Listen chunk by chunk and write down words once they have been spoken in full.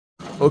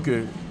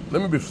Okay,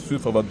 let me be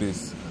swift about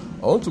this.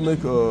 I want to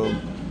make this.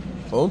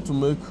 I want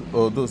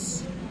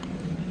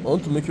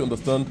to make you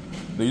understand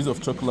the use of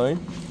chalk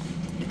line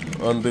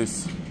and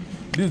this.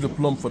 This is the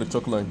plumb for the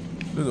chalk line.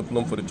 This is the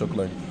plumb for the chalk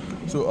line.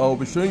 So I'll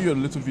be showing you a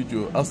little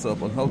video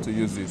ASAP on how to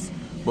use this.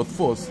 But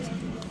first,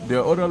 there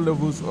are other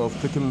levels of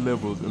taking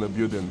levels in a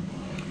building.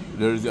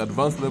 There is the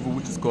advanced level,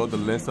 which is called the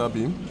Lancer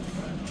beam,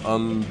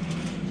 and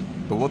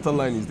the water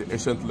line is the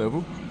ancient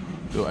level.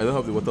 So I don't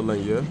have the water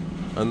line here.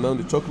 And now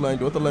the chalk line.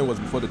 The water line was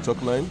before the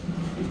chalk line.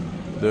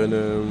 Then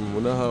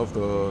we now have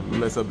the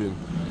Lancer beam.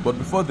 But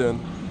before then,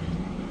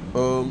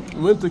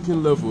 when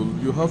taking level,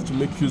 you have to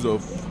make use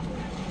of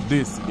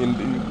this in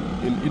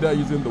either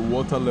using the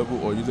water level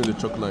or using the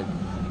chalk line.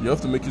 You have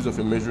to make use of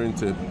a measuring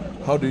tape.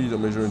 How do you use a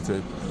measuring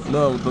tape?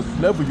 Now, the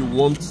level you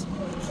want,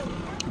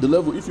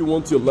 if you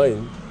want your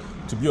line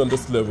to be on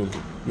this level,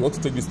 you want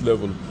to take this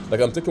level.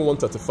 Like I'm taking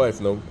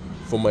 135 now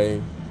for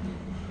my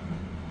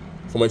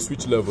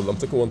switch level. I'm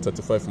taking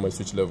 135 for my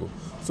switch level.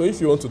 So if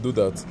you want to do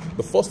that,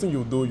 the first thing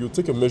you do, you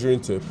take a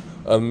measuring tape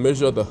and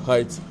measure the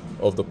height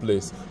of the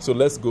place. So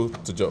let's go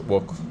to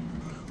work.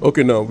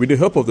 Okay, now with the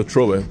help of the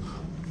trowel,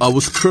 I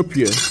will scrape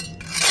here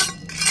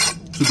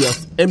to be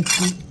as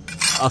empty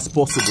as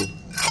possible.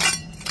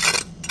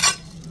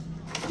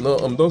 Now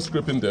I'm done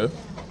scraping there.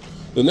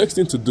 The next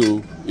thing to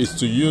do is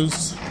to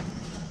use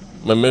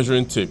my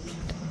measuring tape.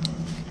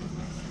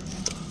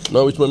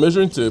 Now with my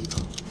measuring tape,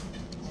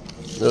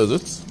 here is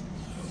it.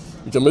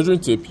 With your measuring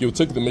tape, you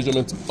take the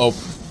measurement of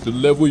the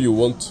level you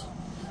want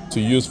to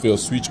use for your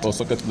switch or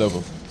socket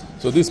level.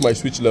 So this is my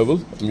switch level.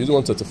 I'm using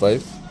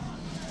 135.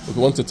 Okay,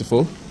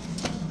 134.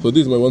 So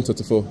this is my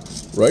 134,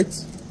 right?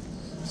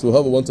 So we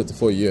have a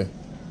 134 here,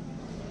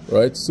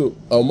 right? So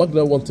I'll mark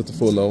that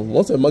 134 now.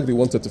 Once I mark the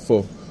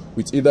 134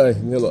 with either a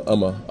nail or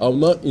hammer, I'll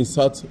now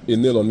insert a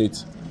nail on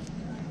it.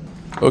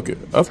 Okay,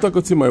 after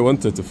cutting my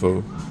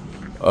 134,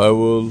 I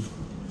will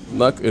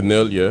knock a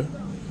nail here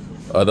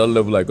at that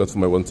level I got for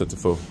my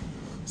 134.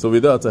 So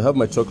with that, I have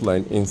my chalk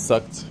line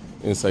inserted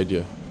inside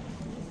here,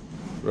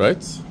 right?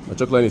 My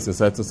chalk line is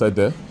inside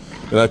there.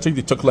 Then I check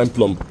the chalk line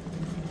plumb.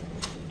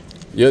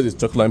 Here is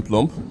chalk line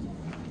plumb.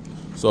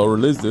 So I'll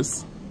release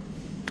this.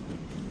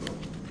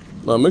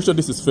 Now make sure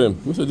this is firm.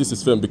 Make sure this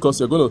is firm because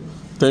you're going to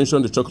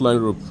tension the chalk line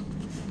rope.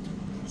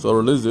 So I'll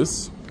release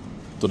this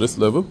to this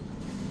level.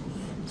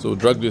 So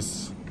drag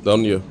this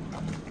down here.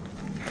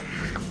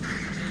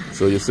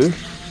 So you see?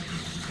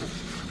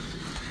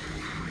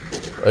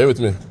 Are you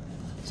with me?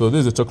 So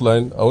this is the chalk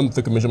line. I want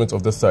to take a measurement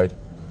of this side.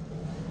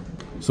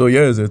 So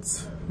here is it.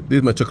 This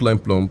is my chalk line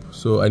plumb.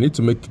 So I need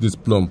to make this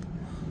plumb.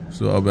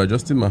 So I'll be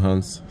adjusting my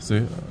hands.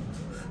 See?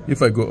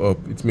 If I go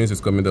up, it means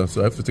it's coming down. So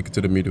I have to take it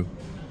to the middle.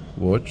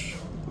 Watch.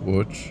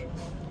 Watch.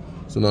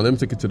 So now let me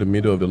take it to the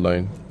middle of the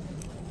line.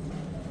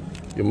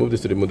 You move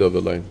this to the middle of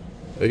the line.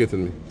 Are you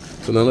getting me?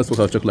 So now let's work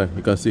our chalk line.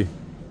 You can see.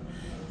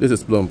 This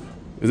is plumb,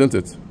 isn't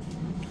it?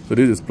 So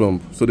this is plumb.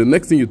 So the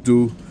next thing you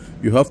do,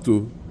 you have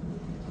to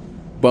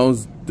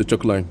bounce the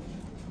chalk line.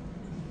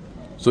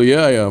 So here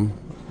I am.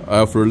 I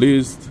have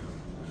released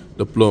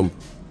the plumb,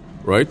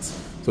 right?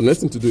 So next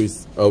thing to do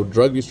is I'll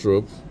drag this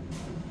rope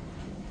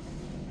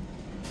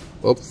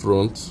up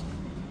front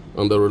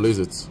and I'll release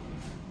it.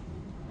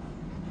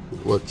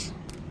 Watch.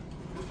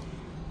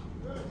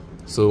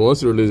 So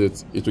once you release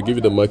it, it will give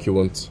you the mark you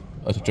want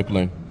at the chalk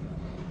line.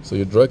 So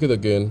you drag it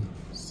again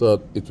so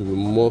that it will be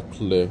more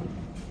clear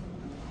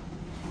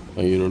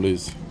and you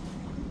release.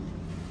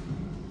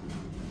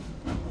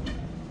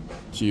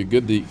 So you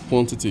get the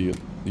quantity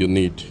you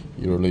need,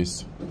 you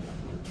release.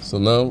 So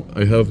now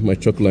I have my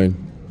chalk line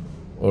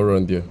all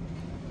around here.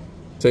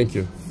 Thank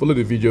you. Follow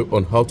the video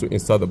on how to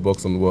insert the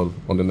box on the wall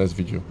on the next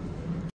video.